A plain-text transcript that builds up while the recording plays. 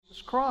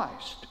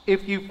Christ.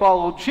 If you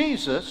follow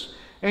Jesus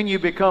and you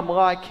become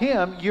like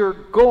Him, you're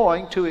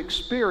going to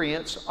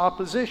experience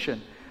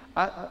opposition.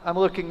 I'm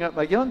looking at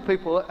my young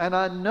people, and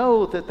I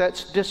know that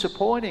that's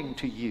disappointing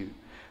to you.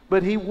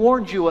 But He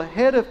warned you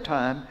ahead of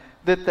time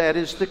that that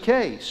is the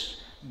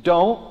case.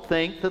 Don't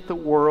think that the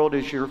world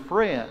is your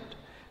friend.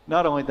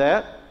 Not only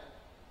that,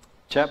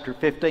 chapter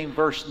 15,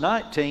 verse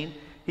 19,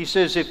 He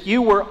says, if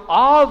you were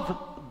of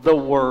the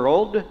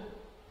world,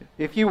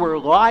 if you were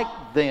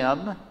like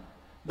them,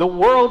 the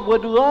world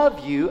would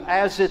love you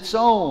as its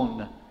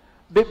own.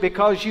 But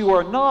because you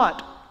are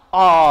not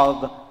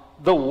of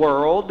the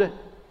world,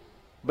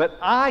 but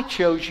I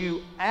chose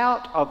you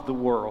out of the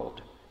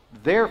world,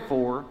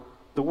 therefore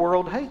the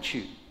world hates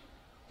you.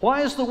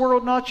 Why is the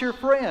world not your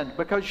friend?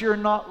 Because you're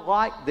not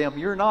like them.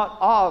 You're not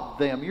of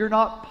them. You're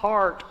not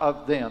part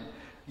of them.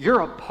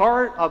 You're a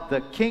part of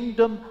the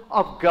kingdom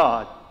of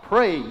God.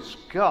 Praise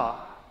God.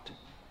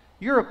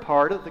 You're a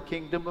part of the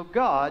kingdom of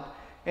God.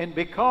 And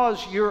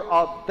because you're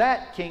of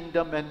that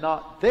kingdom and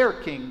not their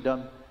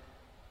kingdom,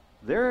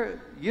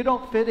 you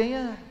don't fit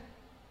in.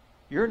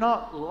 You're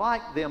not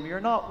like them.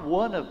 You're not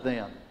one of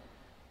them.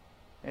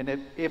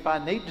 And if I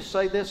need to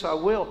say this, I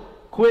will.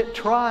 Quit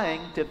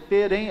trying to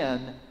fit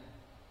in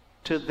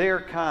to their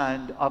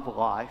kind of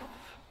life.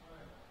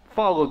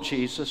 Follow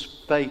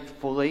Jesus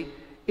faithfully.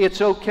 It's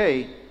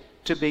okay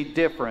to be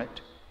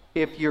different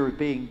if you're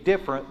being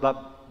different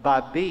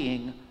by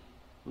being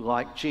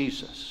like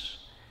Jesus.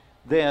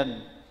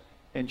 Then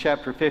in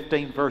chapter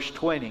 15, verse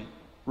 20,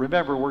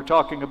 remember, we're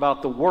talking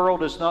about the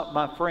world is not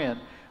my friend.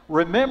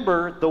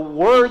 Remember the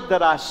word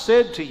that I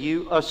said to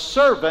you, a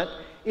servant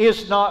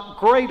is not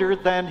greater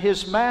than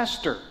his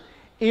master.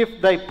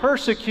 If they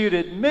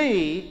persecuted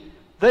me,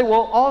 they will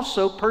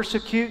also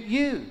persecute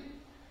you.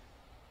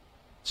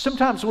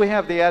 Sometimes we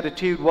have the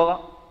attitude,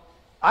 well,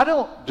 I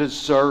don't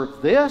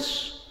deserve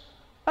this.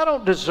 I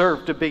don't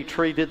deserve to be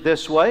treated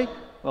this way.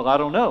 Well, I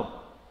don't know.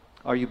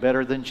 Are you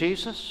better than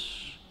Jesus?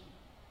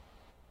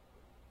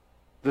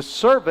 The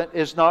servant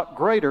is not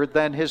greater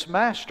than his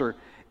master.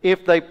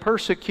 If they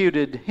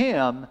persecuted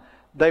him,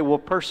 they will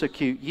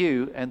persecute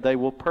you, and they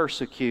will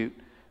persecute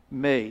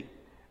me.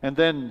 And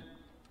then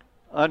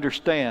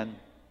understand,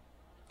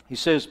 he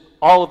says,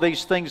 all of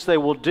these things they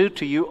will do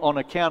to you on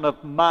account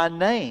of my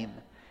name,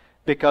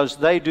 because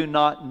they do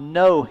not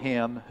know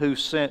him who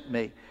sent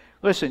me.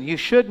 Listen, you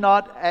should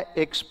not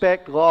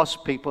expect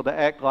lost people to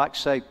act like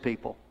saved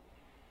people.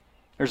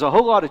 There's a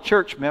whole lot of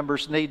church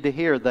members need to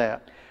hear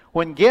that.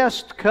 When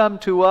guests come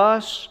to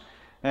us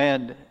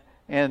and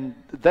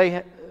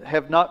they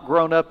have not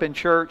grown up in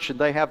church, and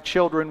they have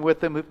children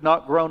with them who've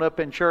not grown up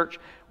in church,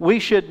 we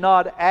should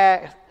not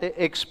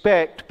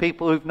expect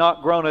people who've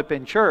not grown up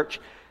in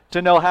church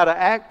to know how to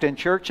act in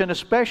church, and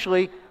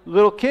especially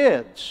little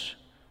kids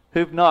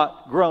who've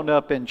not grown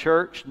up in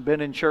church and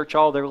been in church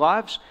all their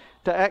lives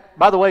to act.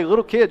 By the way,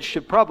 little kids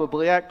should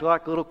probably act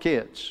like little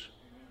kids.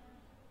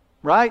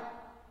 Right?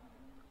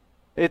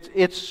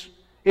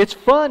 It's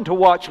fun to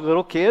watch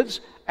little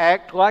kids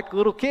act like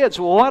little kids.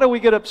 Well, why do we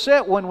get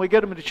upset when we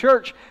get them to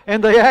church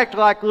and they act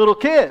like little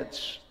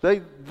kids?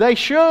 They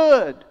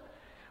should.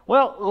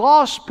 Well,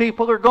 lost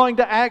people are going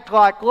to act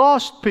like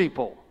lost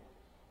people.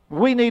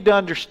 We need to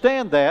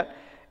understand that.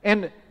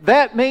 And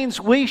that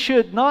means we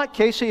should not,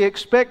 Casey,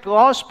 expect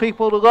lost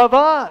people to love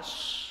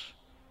us.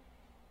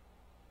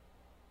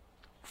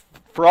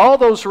 For all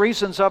those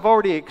reasons I've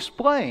already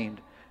explained.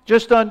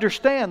 Just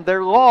understand,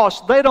 they're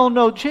lost. They don't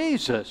know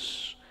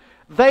Jesus.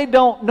 They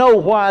don't know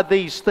why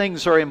these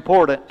things are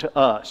important to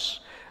us.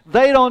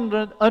 They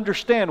don't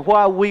understand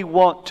why we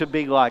want to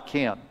be like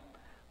Him.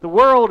 The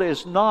world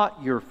is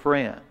not your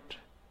friend.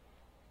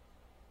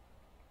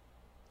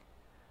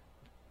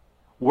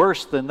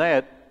 Worse than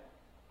that,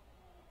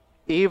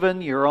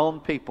 even your own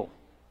people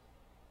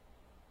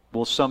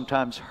will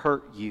sometimes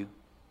hurt you.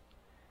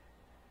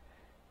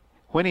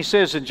 When he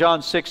says in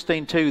John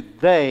 16:2,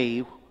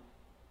 they,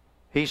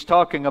 he's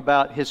talking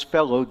about his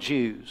fellow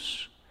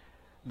Jews.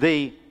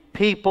 The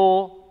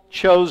people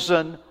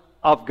chosen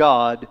of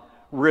God,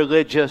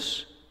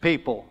 religious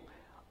people.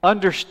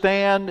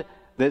 Understand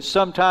that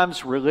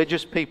sometimes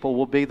religious people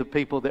will be the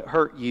people that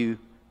hurt you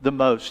the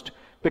most,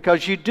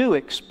 because you do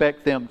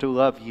expect them to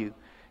love you.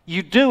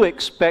 You do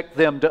expect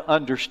them to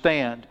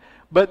understand.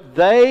 But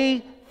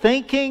they,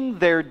 thinking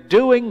they're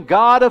doing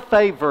God a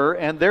favor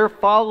and they're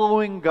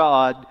following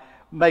God,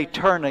 may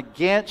turn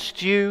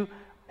against you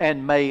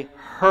and may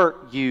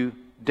hurt you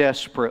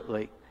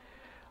desperately.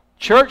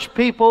 Church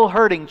people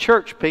hurting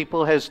church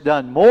people has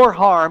done more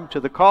harm to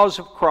the cause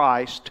of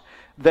Christ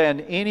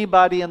than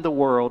anybody in the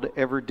world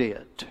ever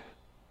did.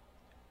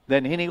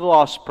 Than any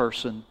lost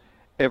person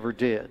ever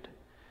did.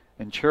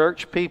 And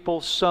church people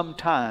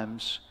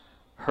sometimes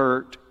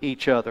hurt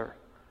each other.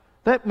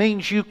 That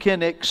means you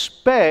can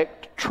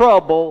expect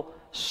trouble,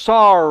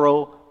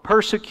 sorrow,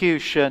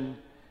 persecution.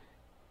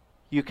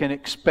 You can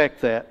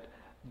expect that.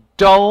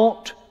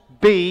 Don't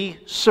be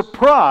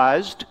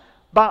surprised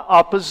by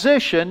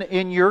opposition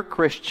in your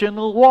Christian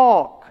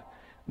walk.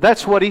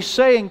 That's what he's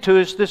saying to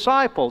his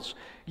disciples.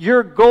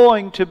 You're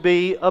going to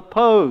be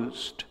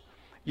opposed.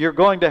 You're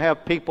going to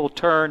have people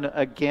turn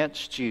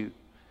against you.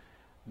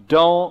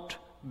 Don't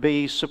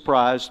be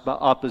surprised by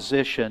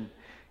opposition.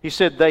 He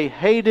said, they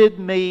hated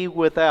me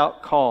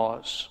without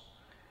cause.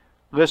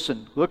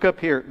 Listen, look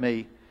up here at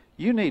me.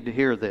 You need to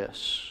hear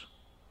this.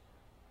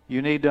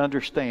 You need to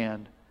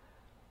understand.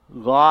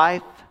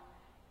 Life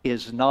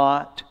is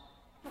not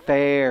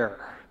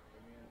fair.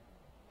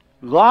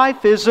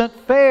 Life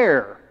isn't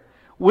fair.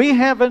 We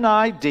have an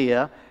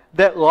idea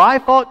that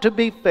life ought to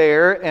be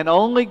fair and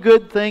only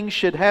good things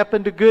should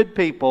happen to good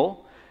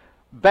people.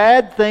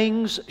 Bad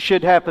things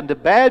should happen to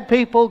bad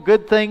people.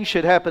 Good things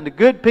should happen to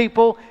good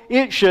people.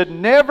 It should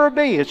never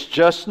be. It's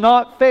just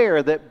not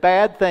fair that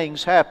bad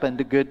things happen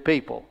to good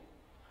people.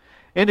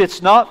 And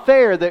it's not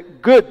fair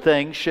that good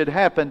things should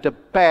happen to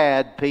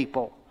bad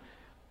people.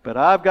 But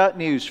I've got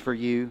news for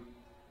you.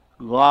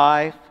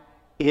 Life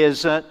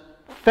isn't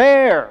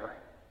fair.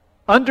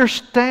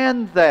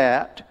 Understand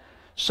that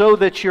so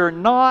that you're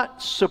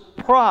not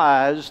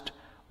surprised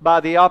by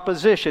the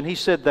opposition. He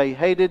said they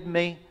hated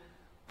me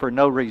for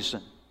no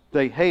reason.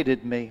 They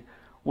hated me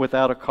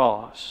without a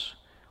cause.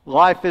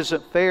 Life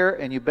isn't fair,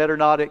 and you better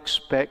not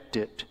expect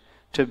it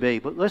to be.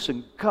 But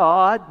listen,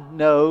 God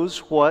knows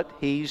what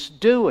He's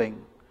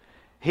doing.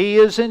 He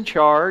is in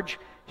charge.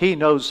 He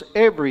knows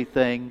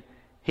everything.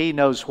 He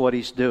knows what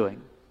He's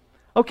doing.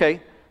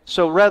 Okay,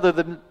 so rather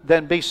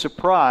than be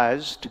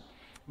surprised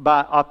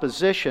by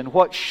opposition,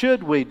 what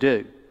should we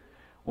do?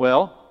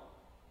 Well,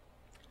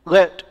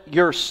 let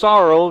your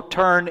sorrow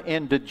turn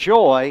into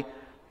joy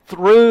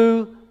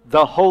through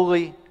the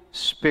Holy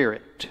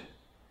Spirit.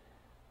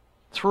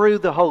 Through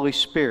the Holy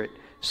Spirit.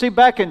 See,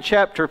 back in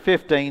chapter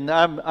 15,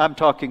 I'm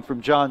talking from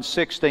John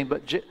 16,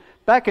 but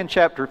back in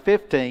chapter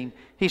 15,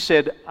 He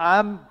said,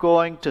 I'm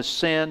going to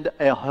send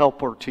a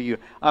helper to you.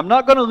 I'm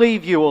not going to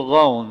leave you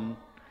alone.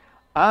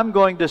 I'm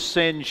going to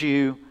send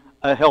you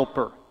a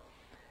helper.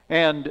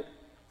 And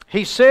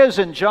He says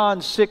in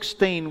John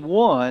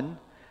 16:1,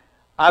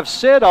 I've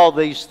said all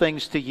these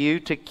things to you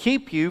to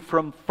keep you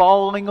from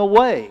falling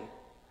away.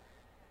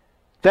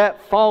 That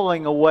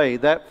falling away,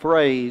 that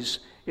phrase,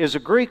 is a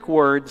Greek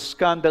word,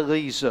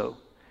 skandalizo.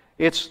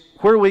 It's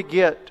where we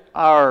get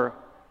our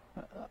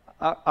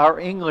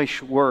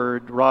English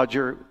word,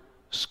 Roger,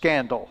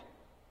 scandal.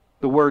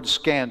 The word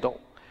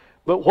scandal.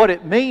 But what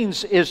it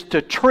means is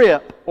to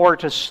trip or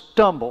to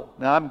stumble.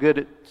 Now, I'm good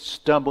at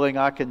stumbling.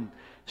 I can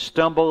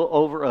stumble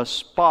over a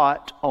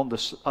spot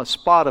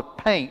of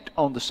paint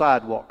on the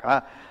sidewalk.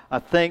 I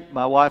think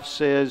my wife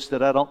says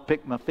that I don't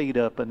pick my feet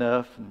up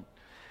enough, and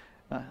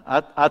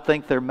I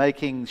think they're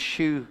making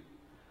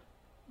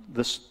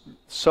the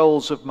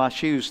soles of my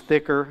shoes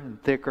thicker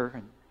and thicker.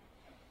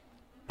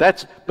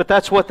 And but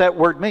that's what that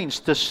word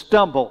means, to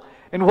stumble.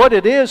 And what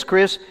it is,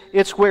 Chris,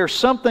 it's where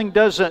something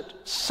doesn't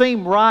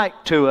seem right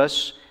to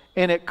us,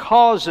 and it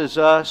causes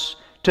us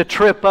to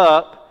trip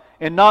up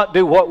and not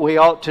do what we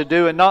ought to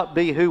do and not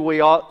be who we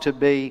ought to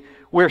be.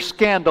 We're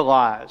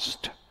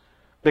scandalized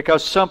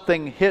because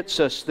something hits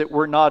us that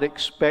we're not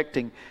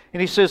expecting. And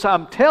He says,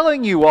 I'm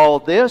telling you all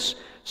this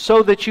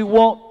so that you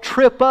won't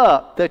trip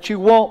up, that you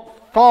won't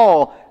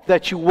fall,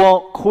 that you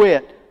won't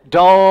quit.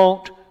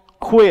 Don't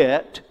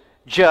quit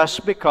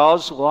just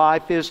because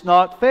life is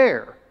not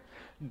fair.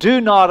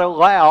 Do not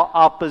allow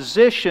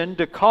opposition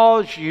to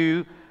cause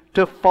you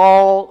to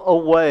fall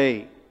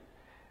away,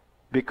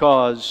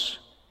 because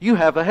you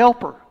have a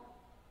helper.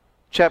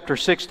 Chapter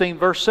 16,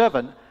 verse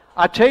 7.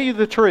 I tell you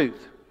the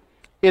truth.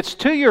 It's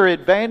to your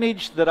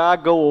advantage that I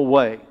go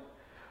away.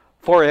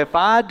 For if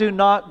I do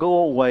not go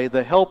away,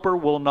 the helper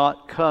will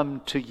not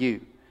come to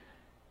you.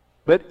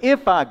 But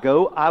if I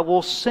go, I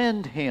will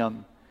send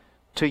him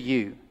to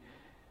you.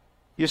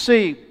 You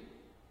see,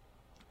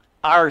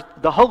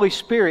 the Holy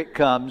Spirit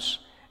comes,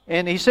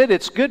 and He said,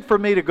 it's good for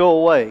me to go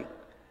away.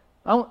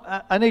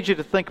 I need you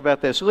to think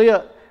about this.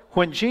 Leah,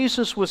 when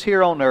Jesus was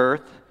here on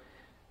earth,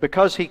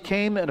 because He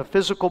came in a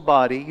physical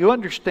body, you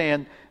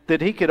understand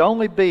that He could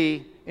only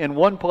be in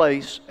one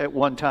place at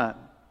one time.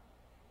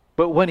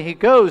 But when He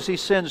goes, He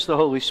sends the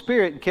Holy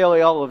Spirit, and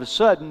Kelly, all of a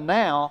sudden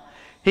now,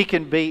 He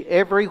can be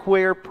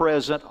everywhere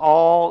present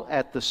all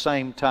at the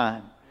same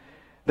time.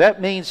 That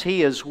means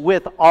He is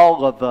with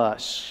all of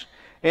us.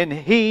 And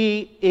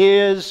He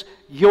is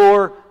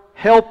your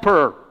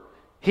helper.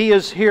 He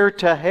is here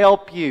to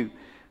help you.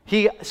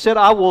 He said,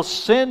 I will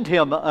send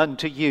Him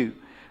unto you.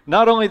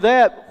 Not only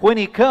that, when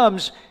He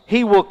comes,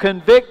 He will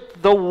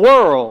convict the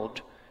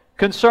world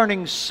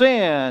concerning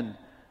sin,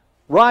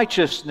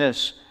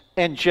 righteousness,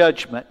 and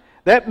judgment.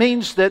 That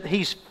means that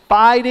He's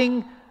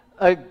fighting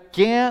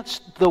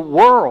against the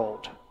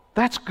world.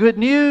 That's good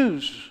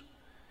news.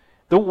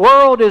 The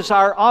world is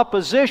our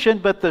opposition,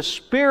 but the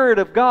Spirit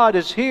of God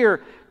is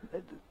here.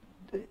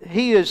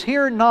 He is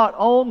here not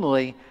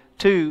only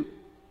to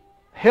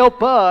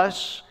help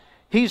us,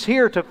 He's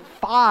here to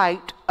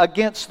fight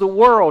against the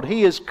world.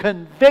 He is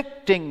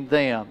convicting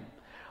them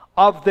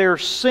of their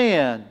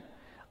sin,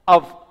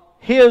 of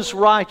His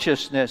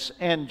righteousness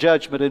and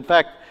judgment. In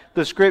fact,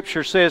 the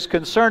Scripture says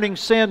concerning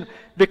sin,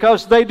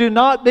 because they do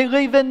not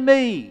believe in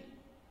me.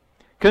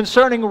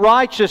 concerning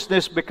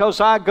righteousness, because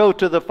I go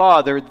to the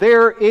Father.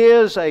 There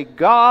is a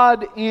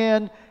God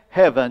in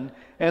heaven,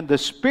 and the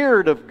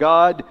Spirit of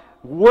God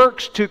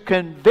works to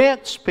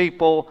convince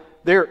people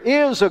there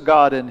is a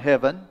God in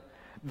heaven.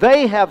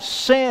 They have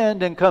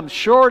sinned and come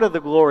short of the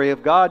glory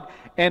of God,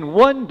 and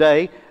one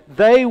day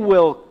they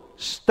will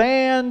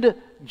stand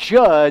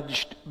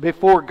judged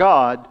before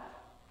God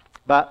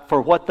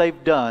for what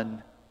they've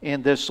done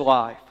in this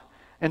life.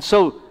 And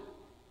so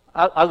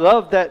I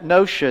love that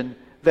notion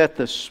that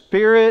the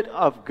Spirit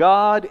of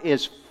God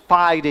is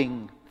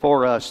fighting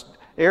for us.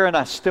 Aaron,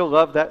 I still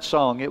love that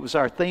song. It was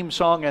our theme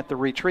song at the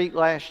retreat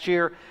last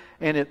year,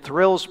 and it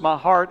thrills my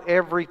heart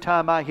every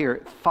time I hear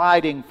it.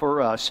 Fighting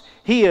for us.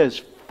 He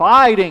is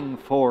fighting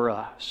for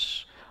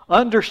us.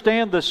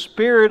 Understand the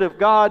Spirit of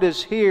God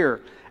is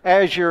here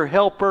as your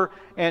helper,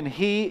 and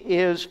He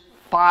is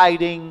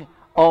fighting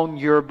on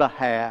your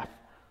behalf,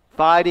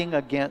 fighting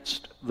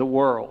against the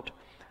world.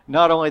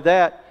 Not only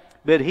that,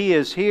 but He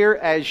is here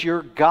as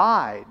your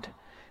guide.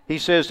 He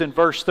says in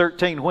verse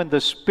 13, when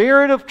the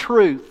Spirit of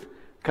truth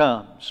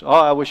comes. Oh,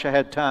 I wish I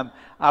had time.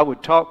 I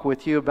would talk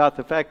with you about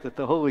the fact that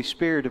the Holy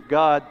Spirit of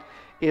God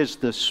is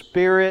the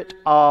Spirit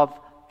of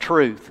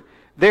truth.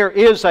 There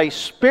is a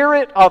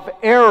spirit of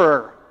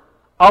error,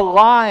 a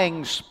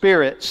lying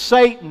spirit,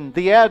 Satan,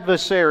 the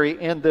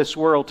adversary in this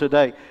world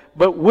today.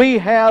 But we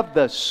have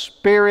the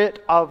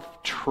Spirit of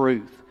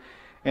truth.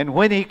 And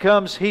when He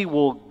comes, He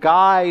will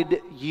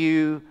guide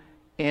you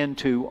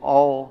into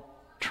all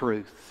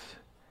truth.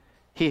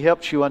 He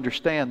helps you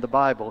understand the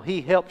Bible.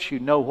 He helps you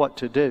know what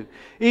to do.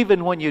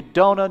 Even when you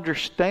don't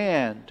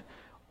understand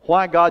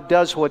why God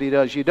does what He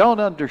does, you don't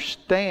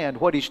understand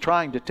what He's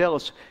trying to tell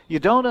us, you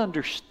don't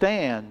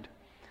understand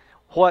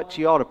what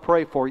you ought to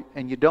pray for,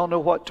 and you don't know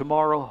what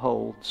tomorrow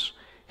holds,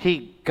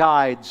 He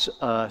guides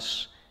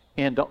us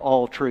into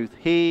all truth.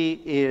 He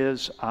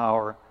is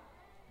our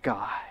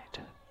guide.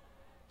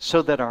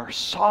 So that our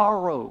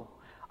sorrow,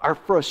 our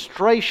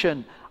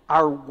frustration,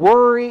 our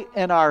worry,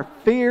 and our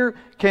fear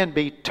can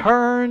be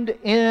turned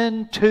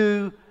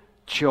into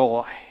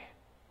joy.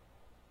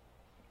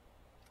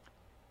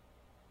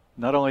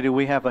 Not only do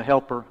we have a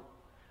helper,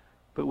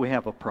 but we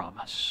have a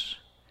promise.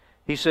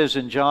 He says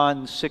in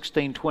John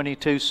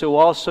 16:22, so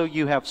also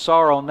you have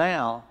sorrow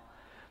now,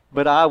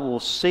 but I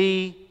will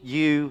see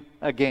you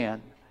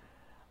again.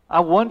 I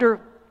wonder,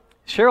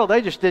 Cheryl,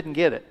 they just didn't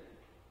get it.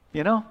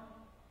 You know?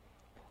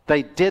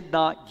 They did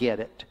not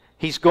get it.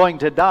 He's going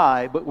to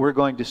die, but we're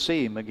going to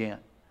see Him again.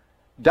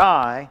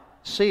 Die,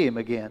 see Him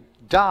again.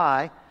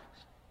 Die.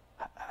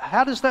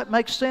 How does that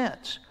make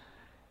sense?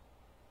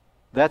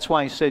 That's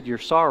why He said your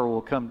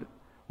sorrow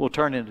will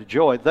turn into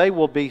joy. They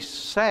will be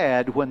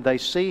sad when they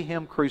see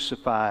Him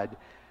crucified,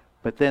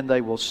 but then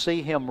they will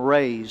see Him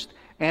raised.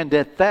 And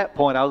at that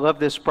point, I love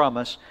this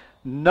promise,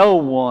 no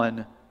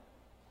one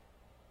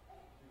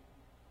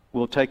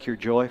will take your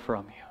joy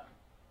from you.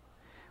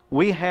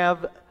 We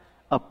have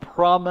a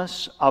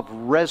promise of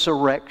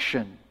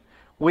resurrection.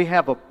 We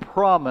have a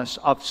promise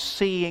of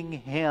seeing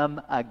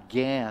Him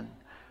again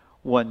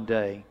one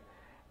day.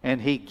 And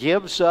He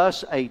gives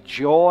us a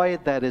joy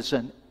that is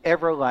an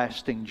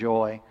everlasting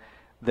joy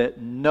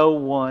that no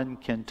one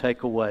can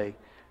take away.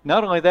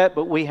 Not only that,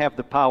 but we have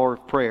the power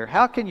of prayer.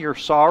 How can your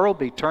sorrow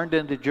be turned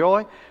into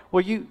joy?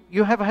 Well,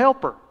 you have a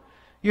helper.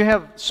 You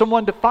have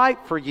someone to fight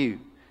for you.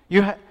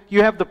 You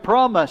have the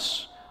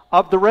promise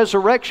of the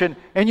resurrection,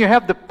 and you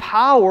have the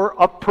power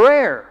of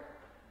prayer.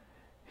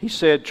 He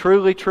said,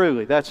 truly,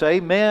 truly, that's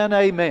amen,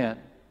 amen.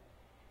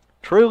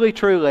 Truly,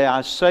 truly,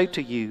 I say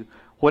to you,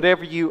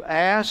 whatever you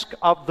ask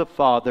of the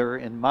Father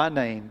in my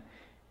name,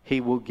 He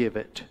will give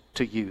it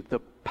to you. The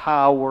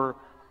power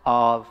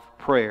of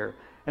prayer.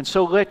 And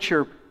so let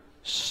your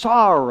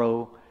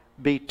sorrow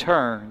be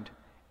turned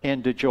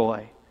into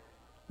joy.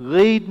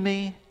 Lead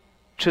me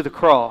to the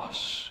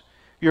cross.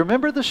 You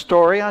remember the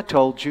story I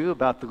told you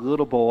about the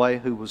little boy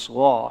who was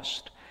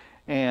lost,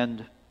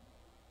 and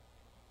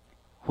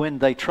when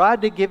they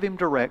tried to give him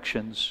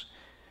directions,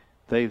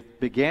 they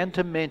began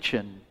to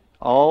mention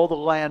all the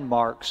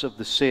landmarks of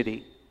the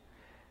city.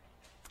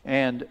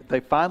 And they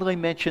finally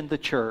mentioned the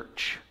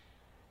church.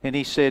 And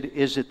he said,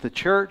 is it the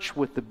church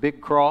with the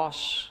big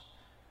cross?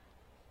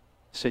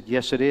 He said,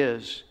 yes, it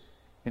is.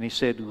 And he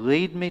said,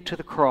 lead me to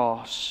the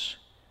cross.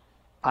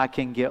 I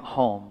can get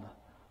home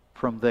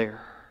from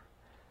there.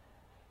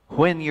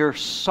 When your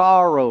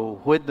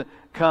sorrow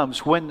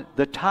comes, when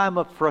the time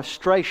of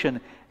frustration,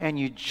 and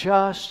you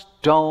just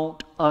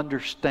don't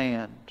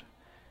understand,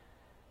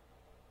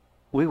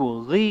 we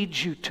will lead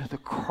you to the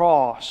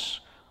cross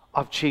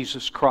of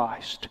Jesus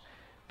Christ,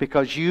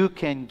 because you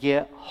can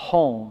get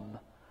home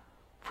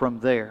from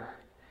there.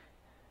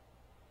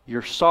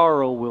 Your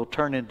sorrow will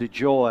turn into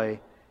joy.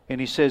 And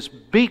He says,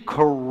 be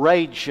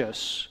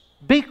courageous.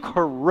 Be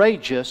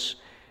courageous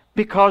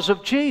because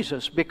of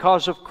Jesus,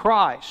 because of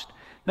Christ.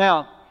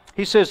 Now,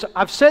 He says,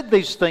 I've said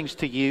these things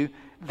to you,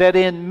 that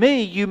in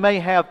me you may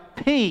have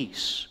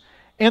peace.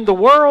 In the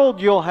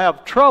world you'll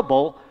have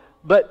trouble,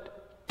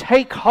 but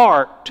take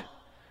heart.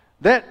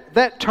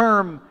 That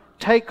term,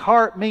 take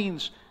heart,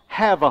 means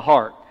have a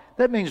heart.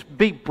 That means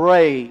be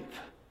brave.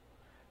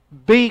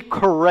 Be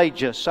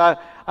courageous. I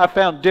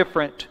found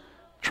different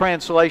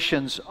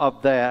translations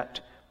of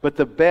that, but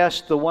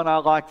the one I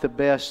like the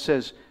best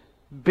says,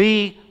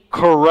 be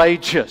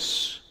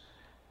courageous.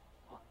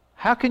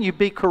 How can you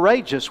be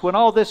courageous when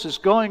all this is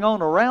going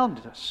on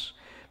around us?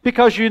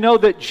 Because you know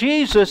that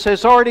Jesus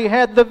has already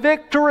had the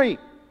victory.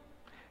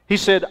 He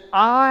said,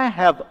 I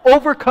have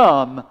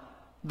overcome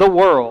the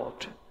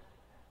world.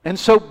 And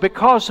so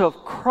because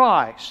of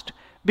Christ,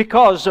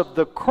 because of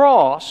the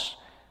cross,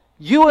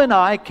 you and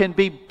I can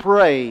be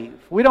brave.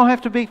 We don't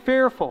have to be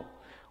fearful.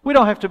 We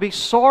don't have to be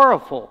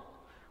sorrowful.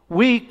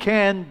 We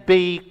can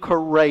be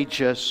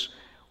courageous.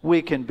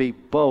 We can be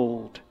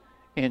bold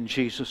in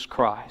Jesus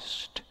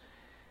Christ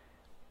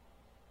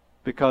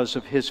because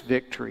of His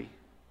victory.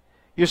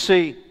 You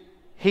see,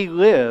 He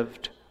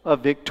lived a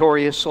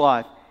victorious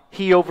life.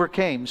 He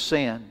overcame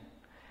sin.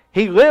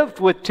 He lived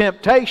with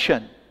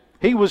temptation.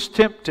 He was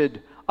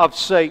tempted of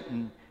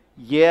Satan,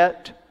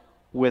 yet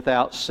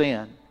without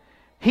sin.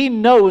 He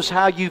knows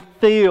how you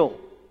feel.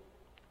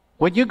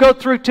 When you go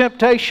through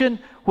temptation,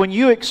 when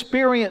you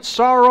experience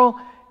sorrow,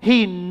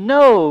 He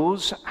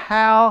knows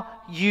how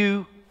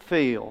you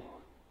feel.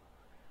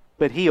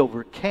 But He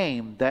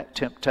overcame that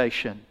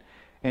temptation.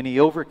 And He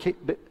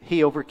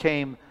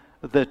overcame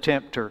the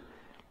tempter.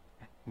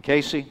 And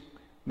Casey,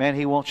 man,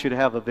 He wants you to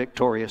have a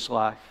victorious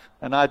life.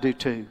 And I do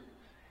too.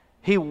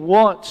 He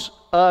wants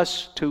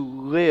us to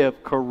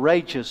live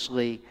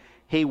courageously.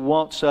 He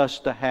wants us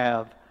to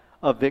have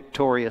a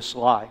victorious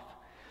life.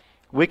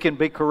 We can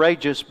be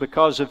courageous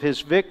because of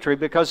His victory,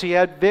 because He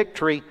had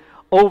victory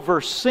over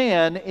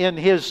sin in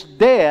His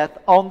death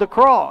on the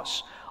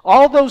cross.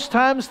 All those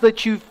times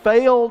that you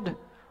failed,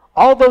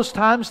 all those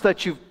times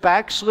that you've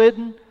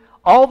backslidden,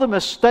 all the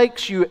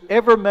mistakes you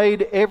ever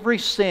made, every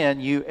sin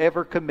you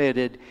ever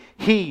committed,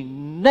 He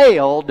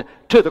nailed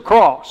to the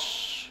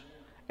cross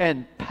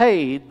and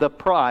paid the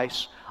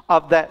price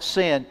of that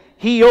sin.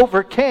 He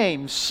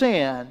overcame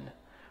sin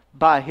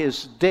by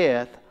His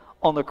death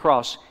on the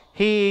cross.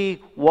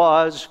 He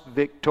was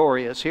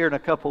victorious. Here in a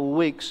couple of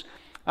weeks,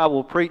 I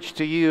will preach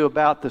to you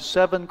about the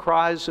 7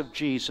 cries of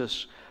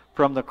Jesus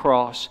from the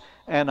cross.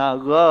 And I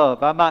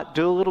might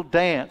do a little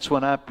dance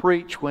when I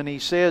preach when He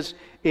says,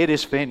 it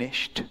is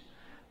finished.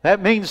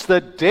 That means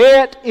the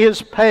debt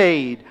is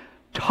paid,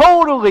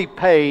 totally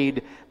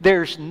paid.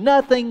 There's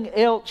nothing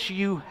else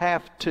you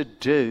have to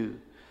do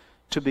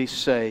to be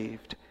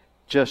saved.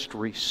 Just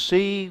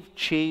receive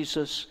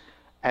Jesus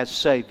as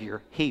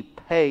Savior. He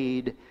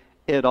paid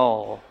it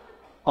all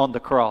on the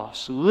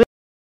cross.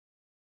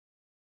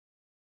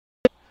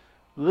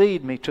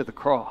 Lead me to the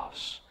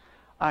cross.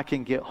 I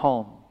can get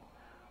home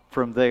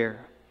from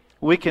there.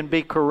 We can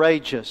be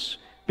courageous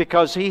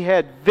because He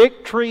had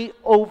victory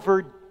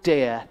over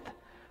death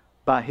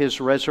by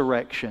His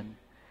resurrection.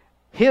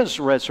 His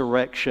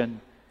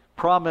resurrection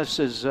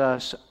promises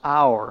us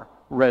our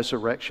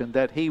resurrection,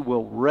 that He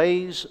will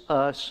raise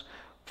us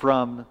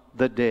from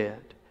the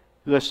dead.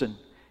 Listen,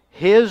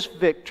 His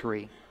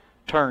victory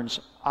turns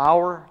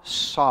our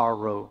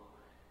sorrow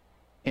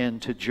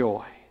into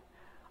joy.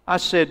 I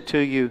said to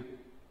you,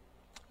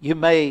 you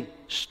may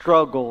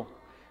struggle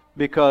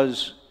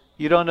because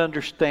you don't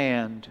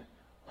understand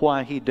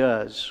why He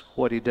does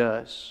what He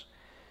does.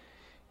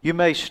 You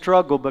may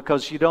struggle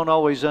because you don't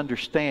always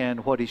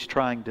understand what He's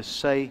trying to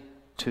say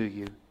to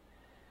you.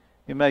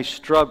 You may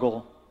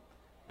struggle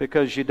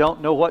because you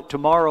don't know what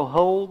tomorrow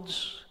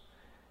holds,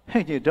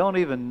 and you don't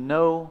even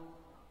know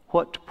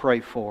what to pray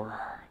for.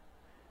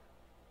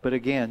 But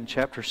again,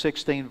 chapter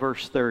 16,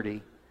 verse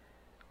 30,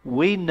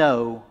 we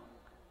know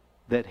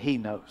that He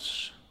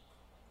knows.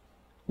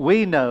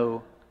 We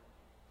know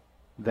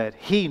that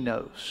He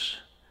knows,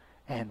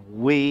 and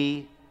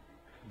we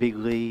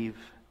believe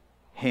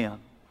Him.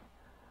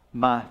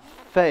 My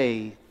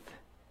faith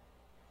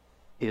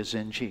is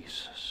in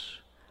Jesus.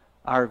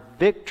 Our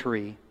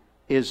victory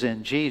is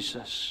in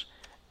Jesus.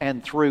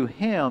 And through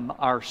Him,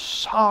 our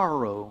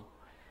sorrow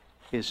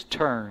is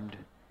turned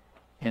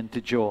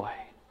into joy.